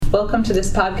Welcome to this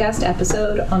podcast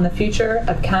episode on the future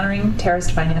of countering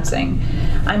terrorist financing.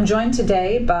 I'm joined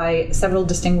today by several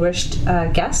distinguished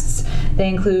guests. They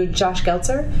include Josh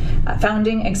Geltzer,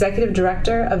 founding executive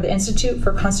director of the Institute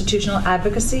for Constitutional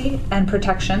Advocacy and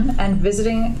Protection and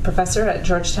visiting professor at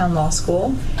Georgetown Law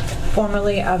School,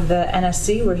 formerly of the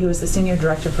NSC, where he was the senior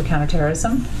director for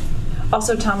counterterrorism.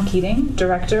 Also Tom Keating,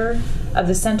 director of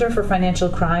the Center for Financial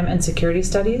Crime and Security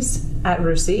Studies at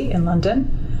RUSI in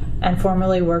London, and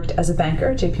formerly worked as a banker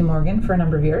at JP Morgan for a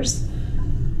number of years.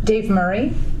 Dave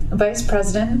Murray, vice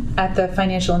president at the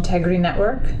Financial Integrity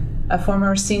Network, a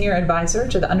former senior advisor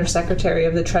to the Undersecretary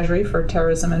of the Treasury for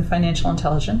Terrorism and Financial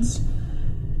Intelligence.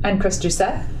 And Chris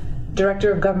Doucette,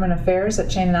 director of government affairs at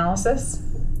Chainalysis,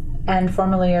 and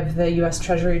formerly of the U.S.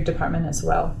 Treasury Department as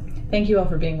well. Thank you all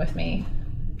for being with me.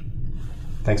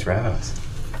 Thanks for having us.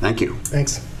 Thank you.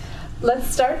 Thanks. Let's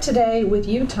start today with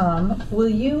you, Tom. Will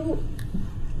you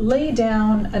lay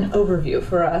down an overview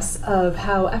for us of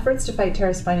how efforts to fight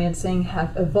terrorist financing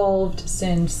have evolved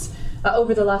since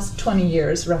over the last 20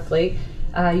 years, roughly?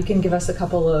 You can give us a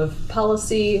couple of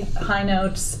policy high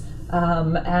notes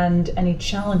and any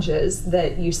challenges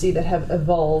that you see that have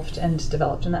evolved and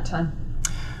developed in that time.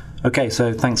 Okay,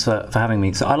 so thanks for having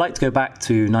me. So I'd like to go back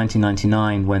to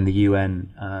 1999 when the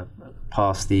UN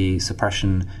passed the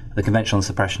Convention on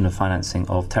Suppression of Financing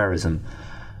of Terrorism.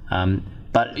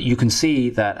 But you can see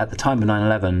that at the time of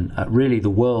 9/11, really the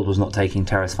world was not taking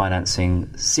terrorist financing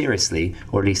seriously,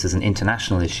 or at least as an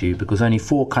international issue, because only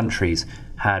 4 countries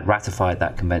had ratified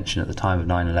that convention at the time of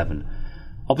 9/11.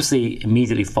 Obviously,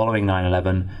 immediately following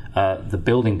 9/11, the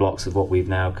building blocks of what we've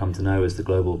now come to know as the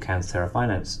Global Counter-Terror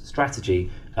Finance Strategy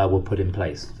were put in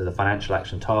place. So the Financial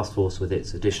Action Task Force with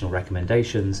its additional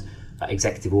recommendations,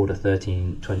 Executive Order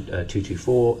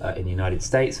 13224 in the United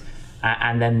States,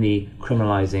 and then the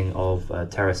criminalizing of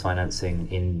terrorist financing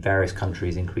in various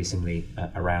countries increasingly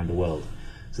around the world.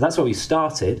 So that's where we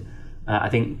started. I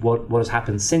think what has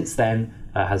happened since then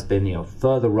has been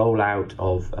further rollout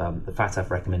of the FATF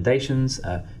recommendations.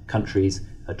 Countries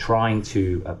are trying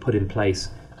to put in place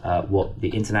what the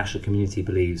international community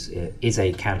believes is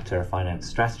a counter-terror finance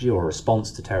strategy or a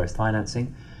response to terrorist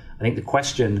financing. I think the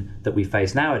question that we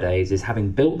face nowadays is,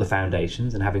 having built the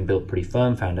foundations and having built pretty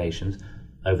firm foundations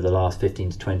over the last 15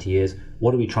 to 20 years,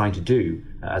 what are we trying to do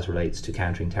as relates to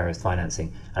countering terrorist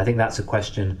financing? And I think that's a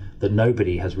question that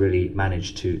nobody has really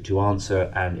managed to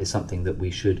answer, and is something that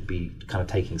we should be kind of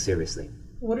taking seriously.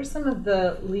 What are some of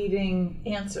the leading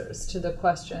answers to the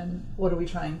question, what are we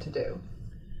trying to do?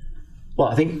 Well,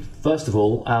 I think, first of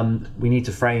all, we need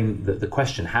to frame the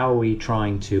question, how are we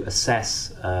trying to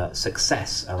assess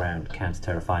success around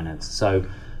counter-terror finance? So,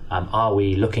 are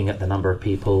we looking at the number of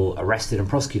people arrested and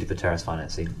prosecuted for terrorist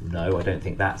financing? No, I don't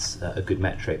think that's a good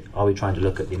metric. Are we trying to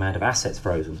look at the amount of assets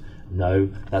frozen? No,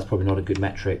 that's probably not a good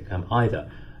metric either.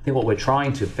 I think what we're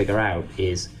trying to figure out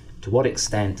is, to what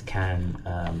extent can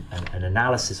an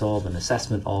analysis of, an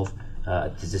assessment of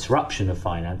the disruption of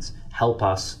finance help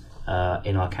us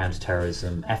in our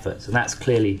counterterrorism efforts. And that's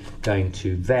clearly going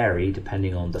to vary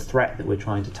depending on the threat that we're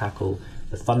trying to tackle,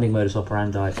 the funding modus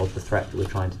operandi of the threat that we're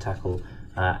trying to tackle,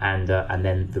 and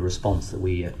then the response that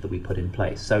we put in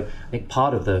place. So I think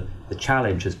part of the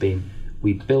challenge has been,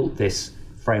 we built this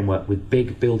framework with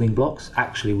big building blocks.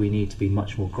 Actually, we need to be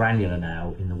much more granular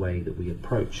now in the way that we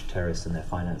approach terrorists and their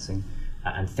financing,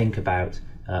 and think about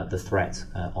the threat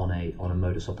on a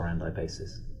modus operandi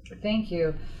basis. Thank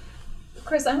you.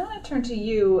 Chris, I want to turn to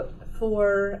you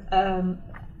for an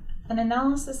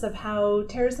analysis of how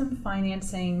terrorism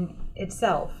financing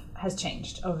itself has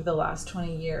changed over the last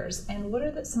 20 years, and what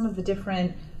are some of the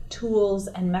different tools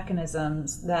and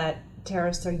mechanisms that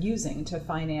terrorists are using to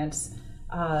finance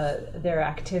their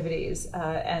activities,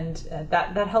 and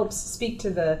that helps speak to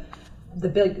the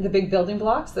big building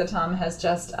blocks that Tom has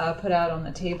just put out on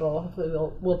the table. Hopefully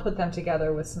we'll put them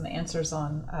together with some answers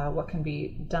on what can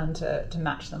be done to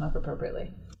match them up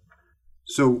appropriately.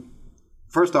 So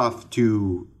first off,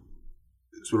 to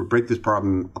sort of break this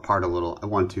problem apart a little, I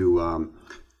want to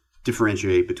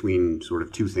differentiate between sort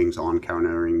of 2 things on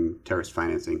countering terrorist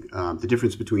financing. The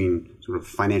difference between sort of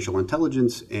financial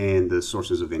intelligence and the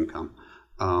sources of income.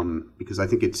 Because I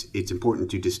think it's important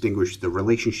to distinguish the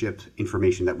relationship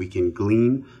information that we can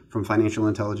glean from financial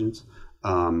intelligence.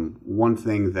 One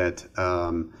thing that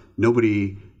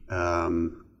nobody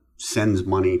sends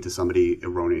money to somebody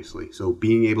erroneously. So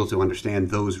being able to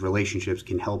understand those relationships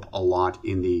can help a lot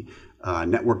in the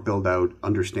network build out,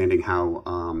 understanding how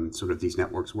sort of these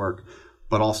networks work,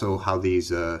 but also how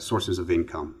these sources of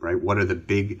income, right? What are the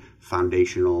big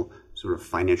foundational sort of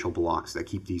financial blocks that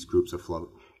keep these groups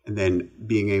afloat? and then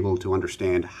being able to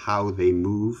understand how they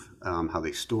move, how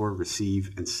they store,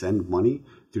 receive, and send money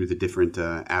through the different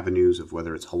avenues of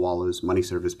whether it's hawalas, money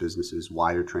service businesses,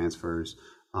 wire transfers,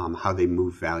 how they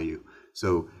move value.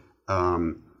 So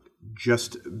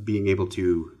just being able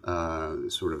to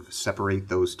sort of separate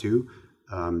those two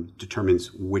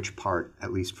determines which part,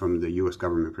 at least from the U.S.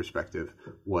 government perspective,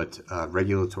 what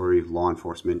regulatory, law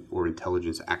enforcement, or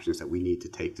intelligence actions that we need to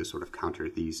take to sort of counter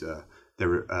these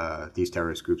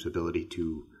terrorist groups' ability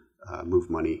to move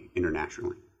money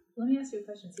internationally. Let me ask you a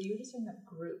question. So you were just talking about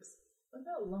groups. What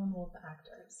about lone wolf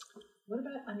actors? What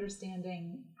about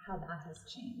understanding how that has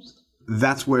changed?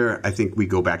 That's where I think we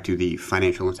go back to the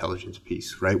financial intelligence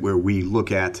piece, right? Where we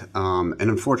look at, and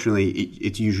unfortunately,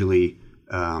 it's usually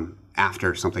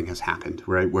after something has happened,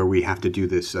 right? Where we have to do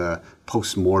this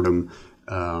post-mortem,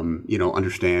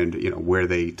 understand, where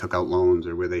they took out loans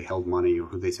or where they held money or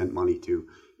who they sent money to.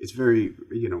 It's very,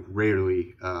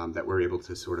 rarely that we're able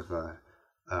to sort of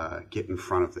get in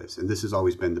front of this. And this has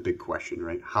always been the big question,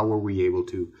 right? How are we able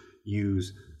to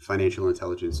use financial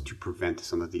intelligence to prevent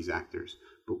some of these actors?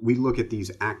 But we look at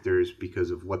these actors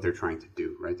because of what they're trying to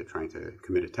do, right? They're trying to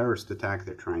commit a terrorist attack.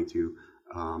 They're trying to,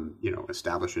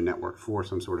 establish a network for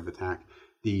some sort of attack.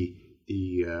 The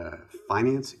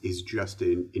finance is just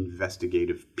an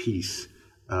investigative piece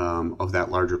of that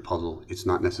larger puzzle. It's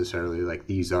not necessarily like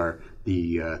these are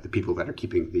the people that are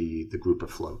keeping the group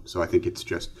afloat. So I think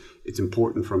it's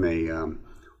important from a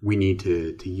we need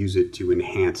to use it to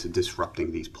enhance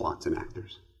disrupting these plots and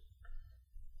actors.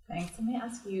 Thanks. Let me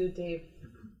ask you, Dave,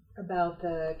 about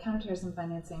the counterterrorism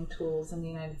financing tools in the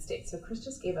United States. So Chris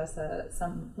just gave us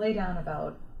some laydown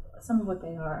about some of what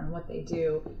they are and what they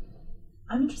do.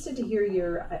 I'm interested to hear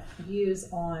your views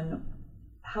on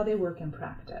how they work in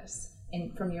practice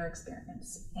from your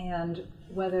experience, and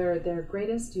whether their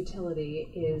greatest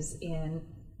utility is in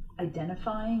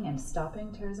identifying and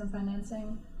stopping terrorism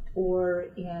financing, or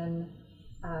in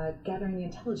gathering the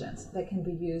intelligence that can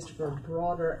be used for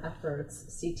broader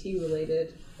efforts,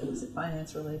 CT-related, illicit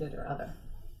finance-related, or other.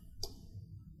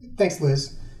 Thanks,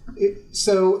 Liz.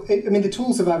 The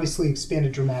tools have obviously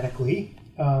expanded dramatically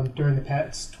during the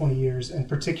past 20 years, and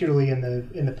particularly in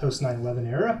the post 9/11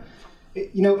 era.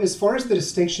 As far as the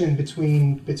distinction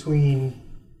between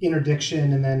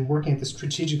interdiction and then working at the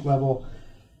strategic level,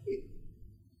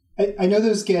 I know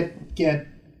those get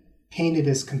painted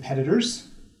as competitors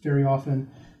very often,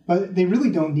 but they really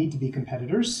don't need to be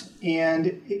competitors. And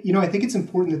I think it's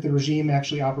important that the regime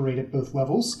actually operate at both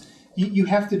levels. You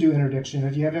have to do interdiction.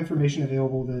 If you have information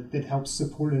available that helps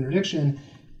support interdiction,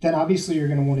 then obviously you're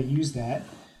going to want to use that.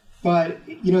 But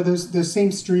those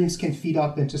same streams can feed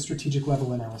up into strategic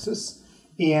level analysis.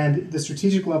 And the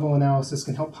strategic level analysis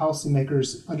can help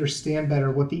policymakers understand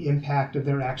better what the impact of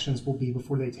their actions will be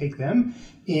before they take them,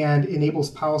 and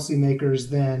enables policymakers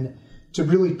then to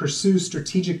really pursue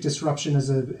strategic disruption as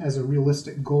a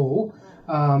realistic goal,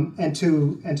 and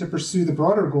to pursue the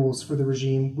broader goals for the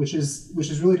regime, which is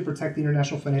really to protect the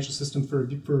international financial system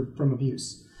from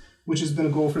abuse, which has been a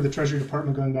goal for the Treasury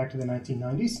Department going back to the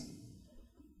 1990s.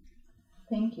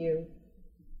 Thank you.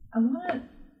 I want to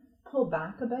pull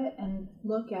back a bit and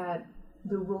look at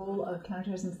the role of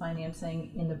counterterrorism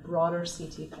financing in the broader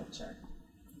CT picture.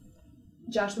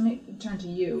 Josh, let me turn to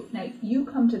you. Now, you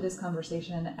come to this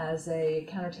conversation as a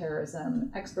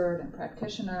counterterrorism expert and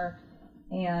practitioner,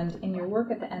 and in your work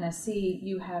at the NSC,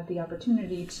 you had the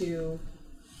opportunity to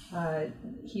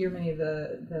hear many of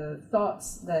the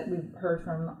thoughts that we've heard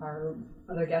from our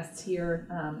other guests here,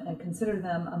 and consider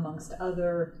them amongst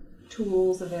other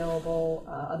tools available,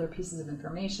 other pieces of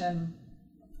information,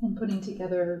 and putting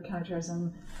together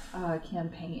counterterrorism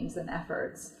campaigns and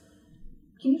efforts.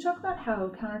 Can you talk about how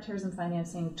counterterrorism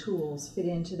financing tools fit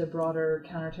into the broader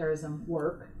counterterrorism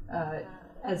work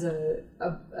as a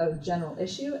general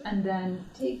issue, and then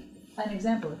take an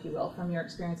example, if you will, from your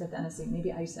experience at the NSC,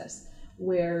 maybe ISIS,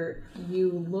 where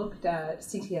you looked at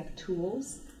CTF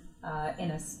tools in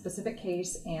a specific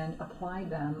case and applied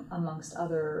them amongst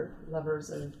other levers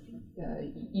of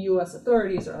U.S.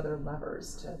 authorities or other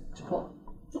levers to pull?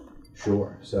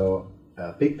 Sure. So,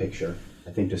 big picture,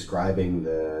 I think describing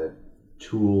the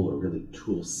tool, or really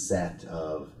tool set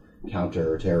of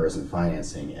counterterrorism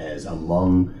financing as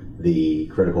among the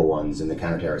critical ones in the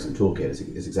counterterrorism toolkit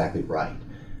is exactly right.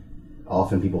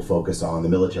 Often people focus on the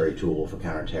military tool for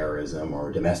counterterrorism,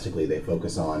 or domestically they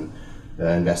focus on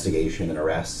investigation and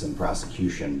arrests and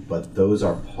prosecution, but those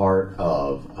are part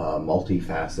of a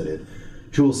multifaceted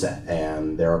tool set,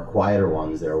 and there are quieter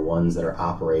ones. There are ones that are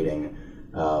operating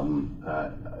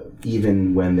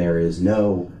even when there is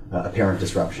no apparent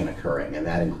disruption occurring, and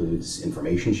that includes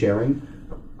information sharing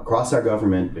across our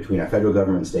government, between our federal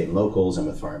government, state and locals, and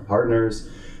with foreign partners.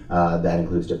 That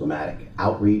includes diplomatic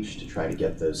outreach to try to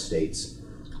get those states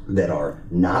that are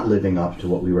not living up to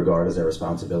what we regard as their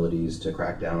responsibilities to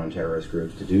crack down on terrorist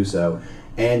groups to do so,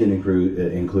 and it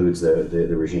includes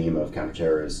the regime of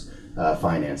counterterrorist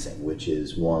financing, which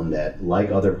is one that,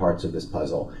 like other parts of this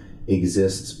puzzle,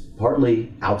 exists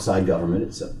partly outside government.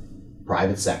 It's a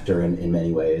private sector in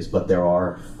many ways, but there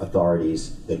are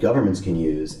authorities that governments can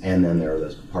use, and then there are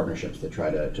those partnerships that try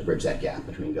to bridge that gap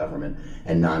between government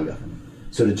and non-government.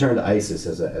 So to turn to ISIS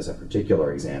as a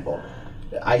particular example,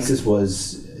 ISIS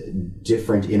was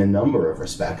different in a number of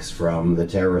respects from the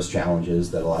terrorist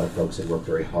challenges that a lot of folks had worked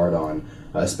very hard on,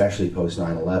 especially post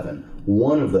 9/11.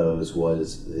 One of those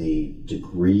was the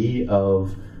degree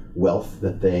of wealth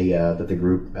that the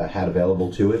group had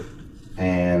available to it,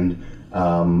 and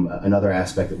another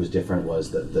aspect that was different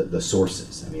was the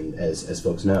sources. I mean, as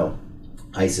folks know,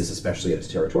 ISIS, especially at its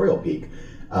territorial peak,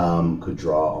 could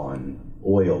draw on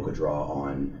oil, could draw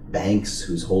on banks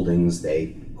whose holdings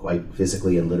they quite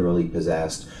physically and literally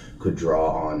possessed, could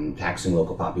draw on taxing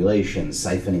local populations,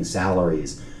 siphoning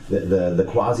salaries. The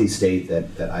quasi-state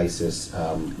that ISIS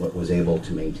was able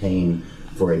to maintain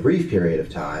for a brief period of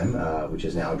time, which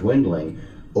is now dwindling,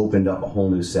 opened up a whole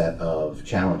new set of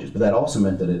challenges. But that also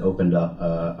meant that it opened up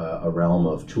a realm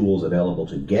of tools available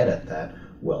to get at that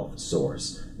wealth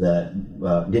source that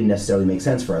didn't necessarily make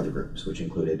sense for other groups, which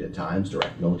included at times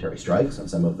direct military strikes on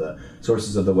some of the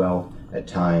sources of the wealth, at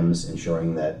times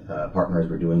ensuring that partners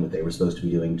were doing what they were supposed to be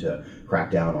doing to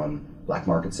crack down on black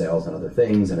market sales and other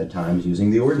things, and at times using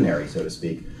the ordinary, so to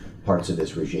speak, parts of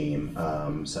this regime,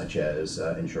 such as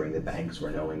ensuring that banks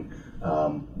were knowing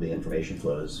the information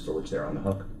flows for which they're on the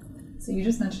hook. So you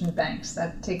just mentioned banks.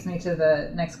 That takes me to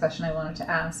the next question I wanted to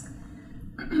ask.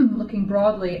 Looking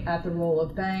broadly at the role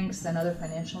of banks and other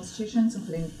financial institutions,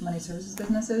 including money services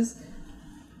businesses,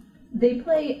 they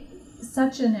play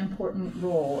such an important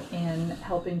role in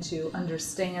helping to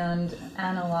understand,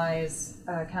 analyze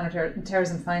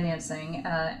counterterrorism financing,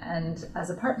 and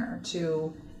as a partner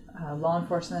to law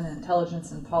enforcement, and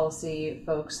intelligence, and policy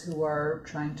folks who are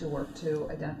trying to work to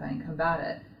identify and combat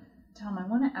it. Tom, I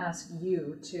want to ask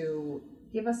you to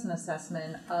give us an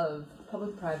assessment of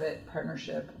public-private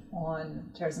partnership on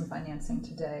terrorism financing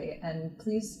today, and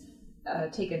please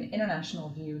take an international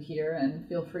view here, and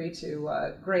feel free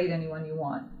to grade anyone you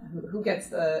want. Who gets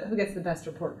the best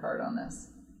report card on this?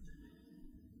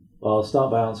 Well, I'll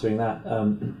start by answering that,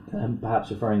 and perhaps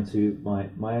referring to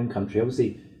my own country.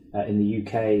 Obviously, in the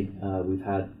UK, we've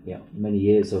had many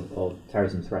years of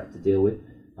terrorism threat to deal with.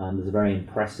 There's a very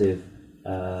impressive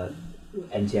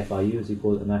NTFIU, as we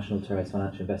call it, the National Terrorist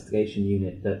Financial Investigation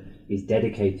Unit, that is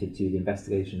dedicated to the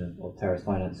investigation of terrorist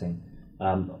financing.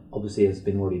 Obviously, as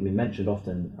has already been mentioned,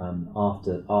 often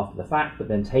after the fact, but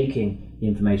then taking the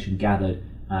information gathered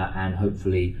and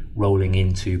hopefully rolling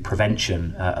into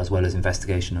prevention as well as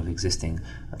investigation of existing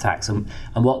attacks. And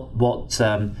what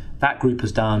that group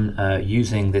has done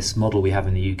using this model we have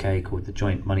in the UK called the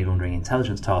Joint Money Laundering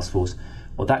Intelligence Task Force,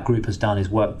 what that group has done is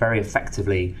work very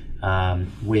effectively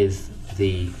with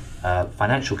the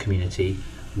financial community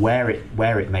where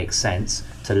it makes sense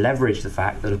to leverage the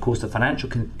fact that, of course, the financial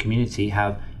community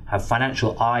have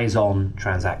financial eyes on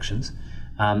transactions.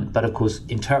 But of course,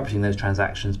 interpreting those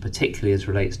transactions, particularly as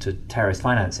relates to terrorist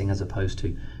financing as opposed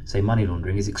to, say, money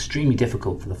laundering, is extremely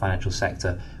difficult for the financial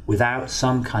sector without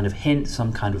some kind of hint,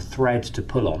 some kind of thread to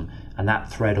pull on. And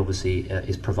that thread obviously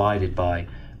is provided by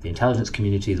the intelligence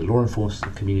community, the law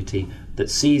enforcement community, that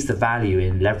sees the value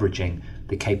in leveraging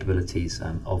the capabilities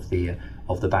of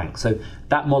the bank. So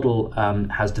that model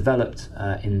has developed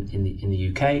in the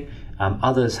UK.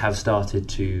 Others have started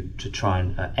to try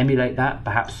and emulate that,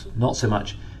 perhaps not so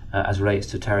much as relates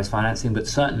to terrorist financing, but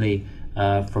certainly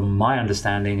from my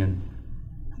understanding and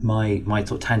my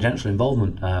sort of tangential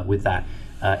involvement with that,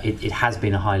 it has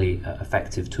been a highly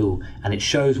effective tool, and it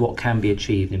shows what can be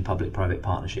achieved in public-private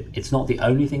partnership. It's not the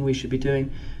only thing we should be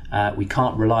doing. We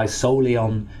can't rely solely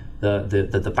on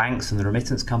the banks and the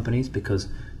remittance companies, because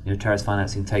terrorist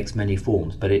financing takes many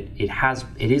forms, but it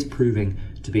is proving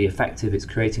to be effective. It's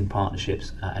creating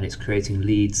partnerships and it's creating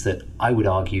leads that I would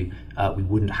argue we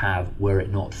wouldn't have were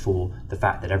it not for the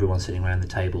fact that everyone's sitting around the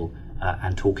table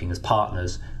and talking as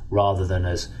partners rather than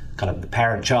as kind of the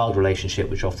parent-child relationship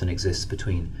which often exists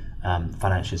between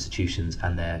financial institutions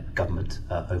and their government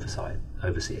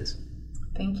overseers.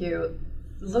 Thank you.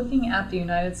 Looking at the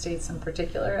United States in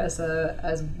particular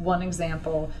as one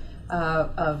example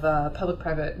of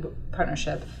public-private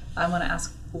partnership, I want to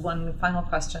ask one final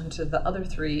question to the other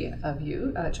three of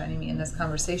you joining me in this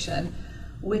conversation,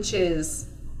 which is,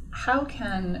 how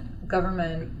can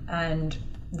government and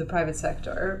the private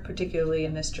sector, particularly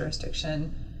in this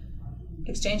jurisdiction,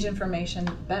 exchange information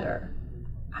better?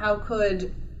 How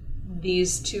could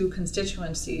these two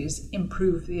constituencies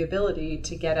improve the ability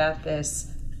to get at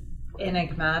this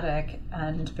enigmatic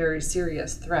and very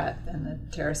serious threat and the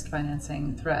terrorist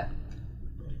financing threat?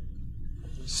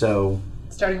 So,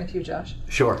 starting with you, Josh.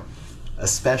 Sure.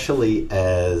 Especially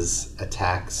as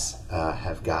attacks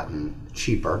have gotten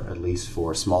cheaper, at least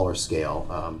for smaller scale,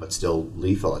 but still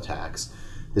lethal attacks,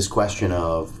 this question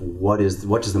of what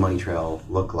does the money trail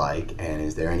look like, and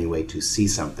is there any way to see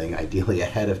something, ideally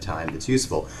ahead of time, that's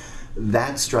useful?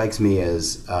 That strikes me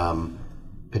as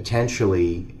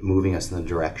potentially moving us in the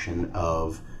direction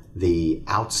of the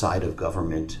outside of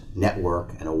government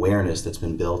network and awareness that's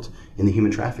been built in the human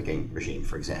trafficking regime,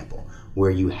 for example, where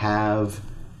you have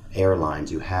airlines,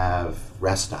 you have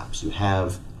rest stops, you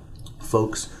have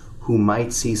folks who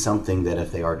might see something that,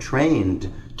 if they are trained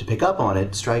to pick up on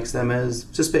it, strikes them as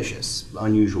suspicious,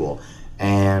 unusual.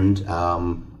 And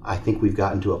I think we've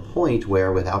gotten to a point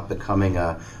where, without becoming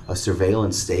a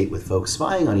surveillance state with folks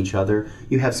spying on each other,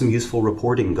 you have some useful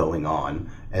reporting going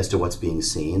on as to what's being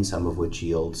seen, some of which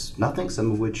yields nothing,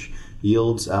 some of which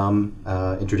yields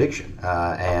interdiction.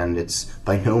 And it's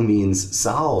by no means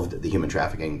solved the human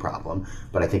trafficking problem,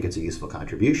 but I think it's a useful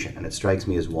contribution. And it strikes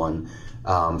me as one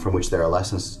from which there are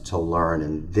lessons to learn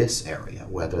in this area,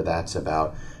 whether that's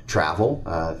about travel,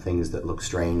 things that look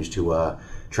strange to a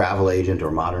travel agent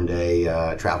or modern day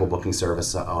travel booking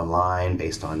service online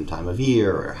based on time of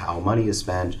year or how money is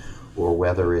spent, or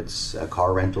whether it's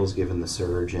car rentals given the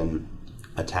surge in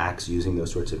attacks using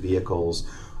those sorts of vehicles,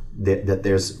 that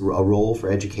there's a role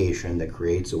for education that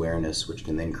creates awareness, which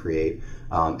can then create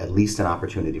at least an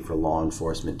opportunity for law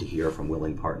enforcement to hear from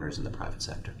willing partners in the private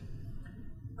sector.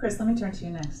 Chris, let me turn to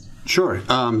you next. Sure.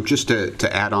 Just to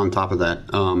add on top of that,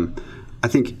 I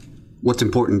think what's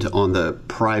important on the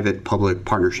private-public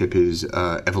partnership is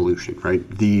evolution, right?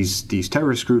 These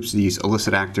terrorist groups, these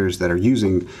illicit actors that are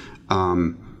using,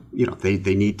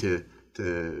 they need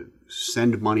to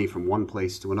send money from one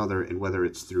place to another, and whether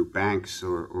it's through banks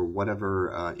or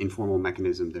whatever informal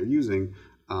mechanism they're using,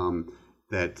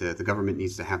 that the government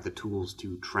needs to have the tools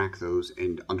to track those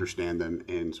and understand them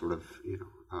and sort of,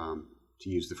 to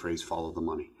use the phrase, follow the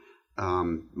money.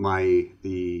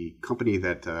 The company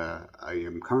that I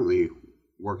am currently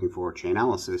working for,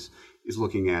 Chainalysis, is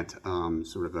looking at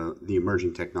the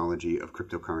emerging technology of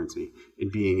cryptocurrency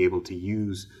and being able to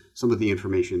use some of the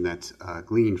information that's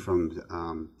gleaned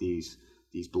from these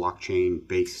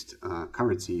blockchain-based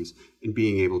currencies, and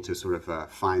being able to sort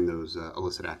of find those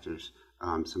illicit actors.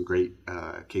 Some great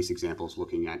case examples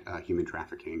looking at human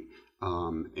trafficking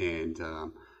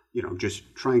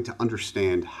just trying to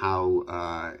understand how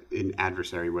an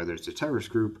adversary, whether it's a terrorist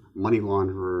group, money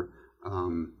launderer,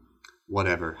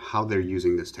 whatever, how they're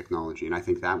using this technology. And I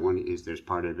think that one is, there's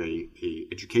part of a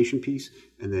education piece,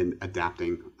 and then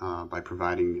adapting by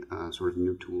providing sort of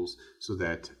new tools so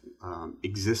that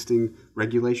existing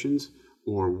regulations,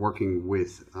 or working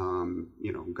with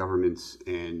governments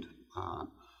and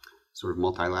sort of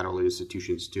multilateral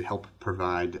institutions to help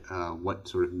provide what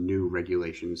sort of new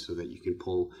regulations, so that you can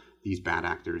pull these bad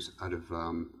actors out of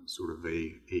sort of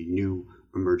a new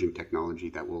emerging technology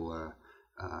that will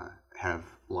have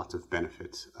lots of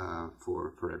benefits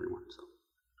for everyone. So,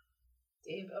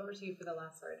 Dave, over to you for the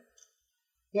last word.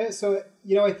 Yeah, so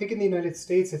I think in the United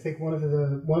States, I think one of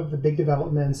the big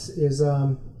developments is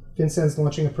FinCEN's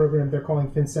launching a program they're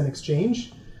calling FinCEN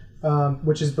Exchange,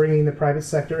 which is bringing the private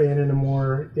sector in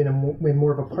more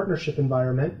of a partnership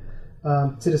environment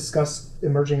to discuss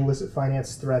emerging illicit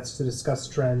finance threats, to discuss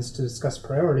trends, to discuss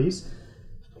priorities.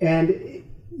 And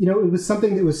it was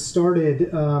something that was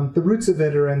started. The roots of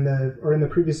it are in the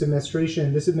previous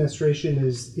administration. This administration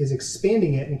is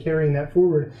expanding it and carrying that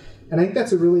forward. And I think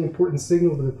that's a really important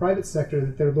signal to the private sector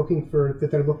that they're looking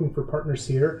for partners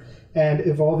here, and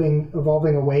evolving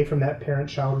away from that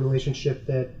parent-child relationship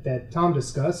that Tom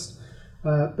discussed.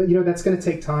 But that's going to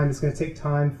take time. It's going to take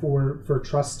time for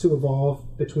trust to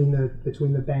evolve between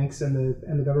the banks and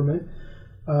the government.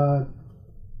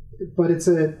 But it's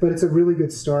a really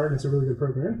good start, and it's a really good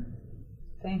program.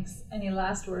 Thanks. Any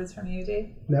last words from you,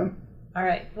 Dave? No. All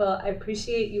right. Well, I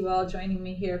appreciate you all joining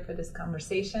me here for this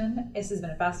conversation. This has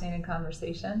been a fascinating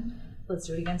conversation. Let's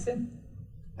do it again soon.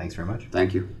 Thanks very much.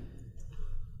 Thank you.